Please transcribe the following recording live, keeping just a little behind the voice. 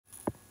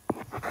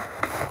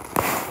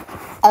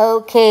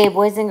Okay,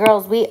 boys and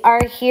girls, we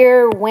are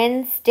here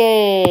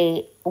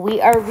Wednesday.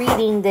 We are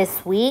reading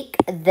this week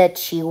the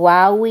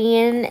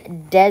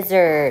Chihuahuan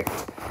Desert.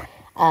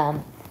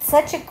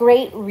 Such a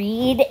great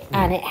read,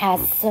 and it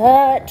has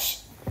such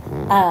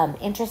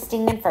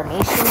interesting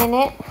information in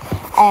it.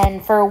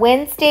 And for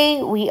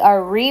Wednesday, we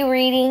are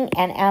rereading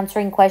and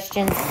answering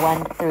questions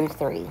 1 through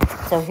 3.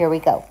 So here we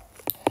go.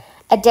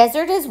 A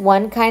desert is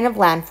one kind of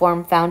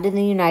landform found in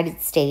the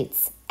United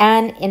States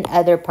and in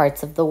other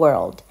parts of the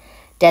world.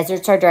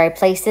 Deserts are dry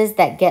places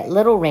that get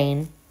little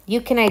rain.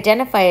 You can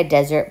identify a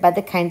desert by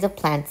the kinds of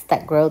plants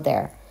that grow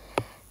there.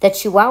 The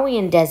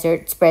Chihuahuan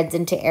Desert spreads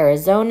into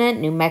Arizona,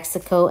 New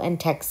Mexico, and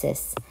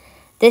Texas.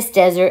 This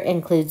desert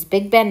includes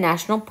Big Bend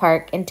National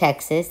Park in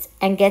Texas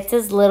and gets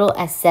as little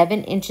as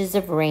 7 inches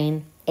of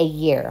rain a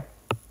year.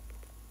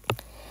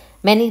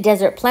 Many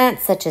desert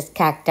plants, such as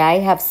cacti,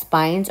 have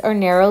spines or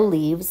narrow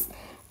leaves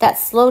that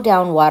slow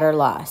down water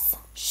loss.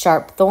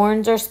 Sharp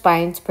thorns or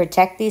spines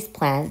protect these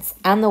plants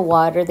and the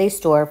water they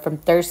store from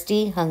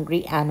thirsty,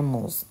 hungry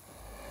animals.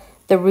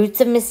 The roots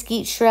of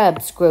mesquite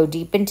shrubs grow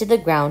deep into the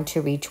ground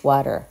to reach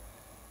water.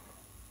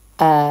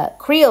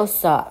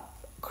 Creosote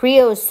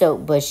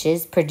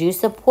bushes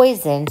produce a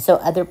poison so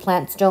other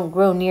plants don't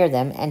grow near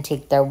them and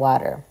take their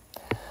water.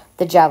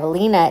 The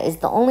javelina is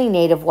the only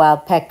native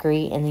wild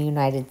peccary in the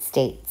United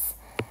States.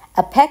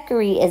 A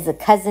peccary is a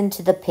cousin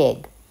to the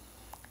pig.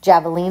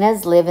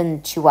 Javelinas live in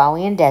the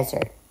Chihuahuan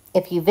Desert.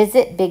 If you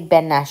visit Big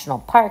Bend National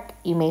Park,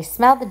 you may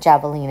smell the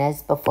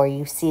javelinas before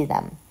you see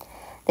them.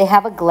 They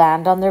have a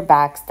gland on their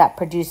backs that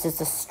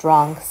produces a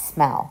strong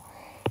smell.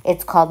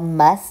 It's called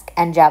musk,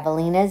 and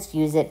javelinas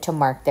use it to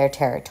mark their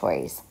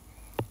territories.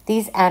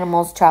 These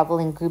animals travel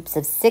in groups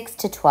of 6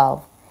 to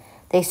 12.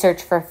 They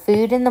search for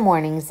food in the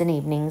mornings and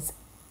evenings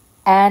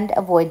and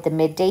avoid the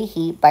midday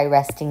heat by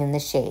resting in the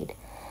shade.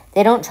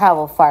 They don't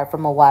travel far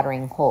from a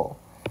watering hole.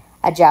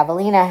 A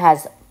javelina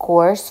has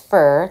coarse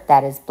fur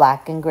that is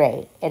black and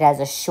gray. It has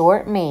a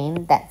short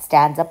mane that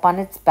stands up on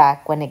its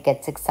back when it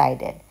gets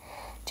excited.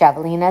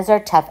 Javelinas are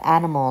tough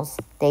animals.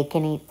 They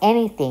can eat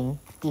anything,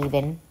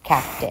 even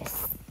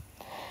cactus.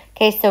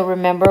 Okay, so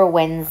remember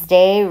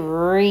Wednesday,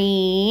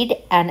 read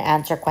and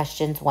answer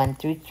questions 1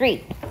 through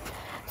 3.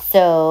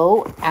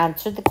 So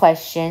answer the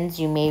questions.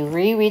 You may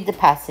reread the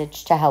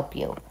passage to help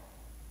you.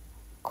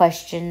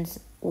 Questions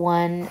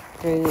 1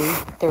 through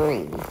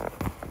 3.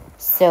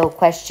 So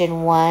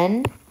question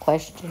 1,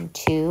 question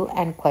 2,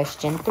 and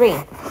question 3.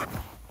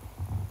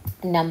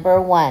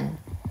 Number 1.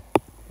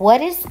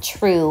 What is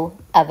true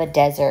of a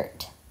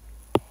desert?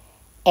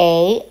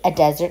 A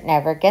desert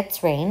never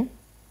gets rain.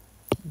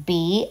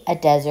 B, a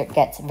desert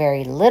gets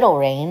very little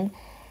rain.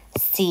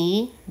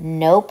 C,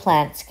 no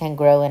plants can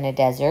grow in a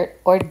desert.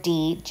 Or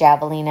D,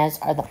 javelinas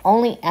are the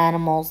only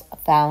animals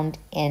found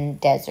in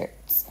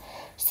deserts.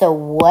 So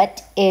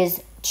what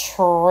is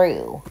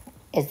true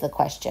is the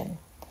question.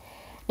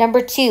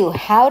 Number 2,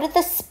 how do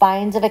the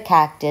spines of a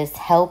cactus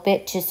help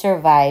it to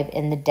survive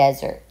in the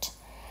desert?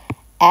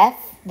 F,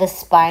 the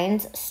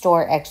spines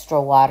store extra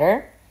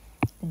water.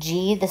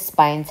 G, the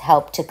spines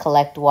help to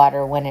collect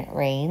water when it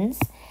rains.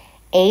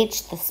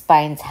 H, the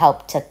spines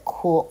help to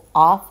cool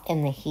off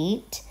in the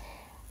heat.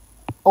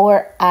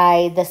 Or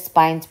I, the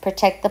spines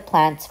protect the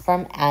plants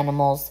from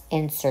animals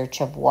in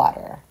search of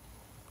water.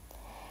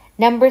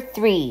 Number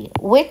 3,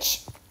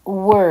 which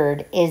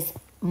word is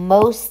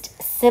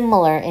most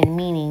similar in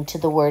meaning to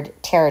the word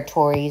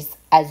territories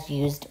as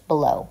used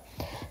below?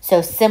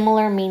 So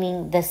similar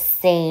meaning the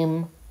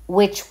same.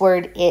 Which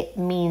word it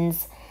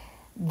means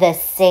the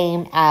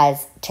same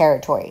as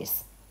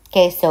territories?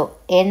 Okay, so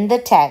in the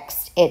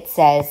text it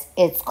says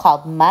it's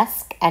called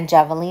musk and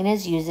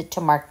javelinas use it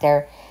to mark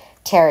their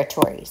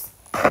territories.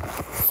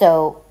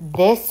 So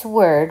this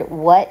word,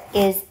 what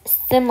is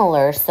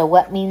similar? So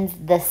what means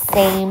the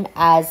same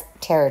as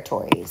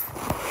territories?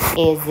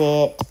 Is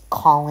it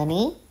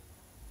colony,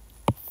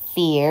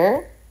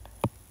 fear,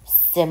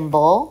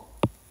 symbol,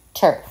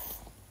 turf?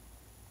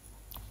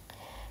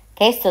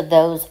 Okay, so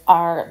those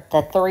are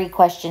the 3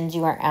 questions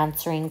you are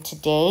answering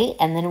today,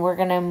 and then we're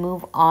going to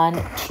move on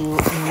to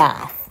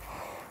math.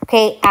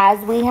 Okay, as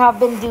we have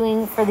been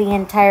doing for the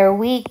entire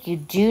week, you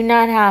do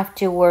not have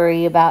to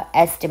worry about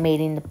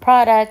estimating the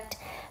product,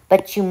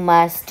 but you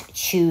must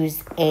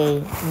choose a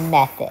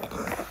method.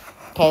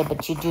 Okay,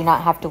 but you do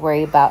not have to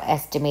worry about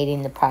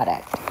estimating the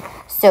product.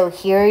 So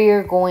here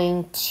you're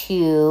going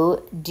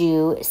to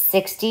do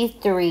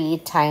 63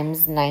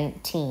 times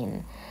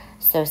 19.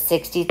 So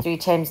 63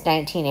 times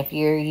 19. If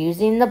you're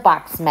using the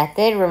box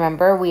method,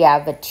 remember we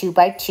have a 2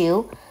 by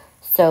 2.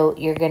 So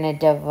you're going to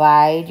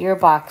divide your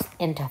box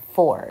into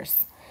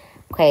 4s.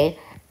 Okay.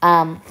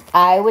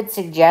 I would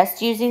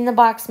suggest using the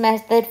box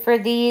method for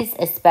these,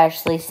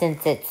 especially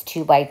since it's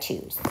 2 by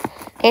 2s.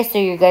 Okay, so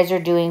you guys are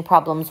doing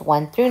problems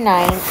 1 through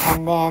 9.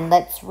 And then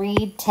let's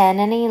read 10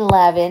 and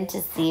 11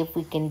 to see if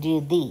we can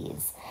do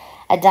these.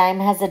 A dime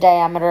has a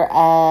diameter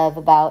of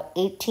about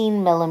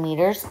 18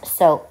 millimeters.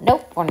 So,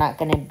 nope, we're not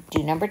going to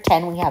do number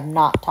 10. We have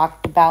not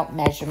talked about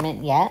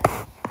measurement yet.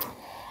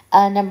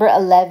 Number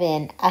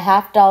 11, a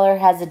 $50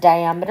 has a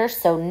diameter.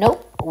 So,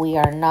 nope, we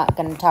are not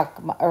going to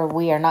talk, or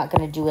we are not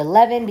going to do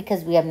 11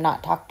 because we have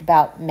not talked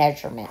about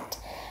measurement.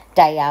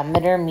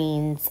 Diameter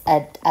means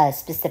a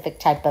specific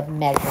type of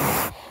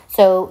measurement.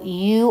 So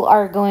you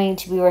are going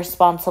to be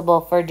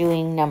responsible for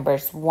doing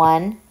numbers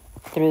 1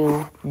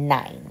 through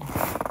 9.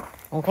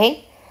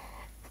 Okay?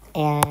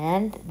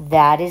 And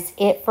that is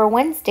it for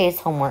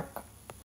Wednesday's homework.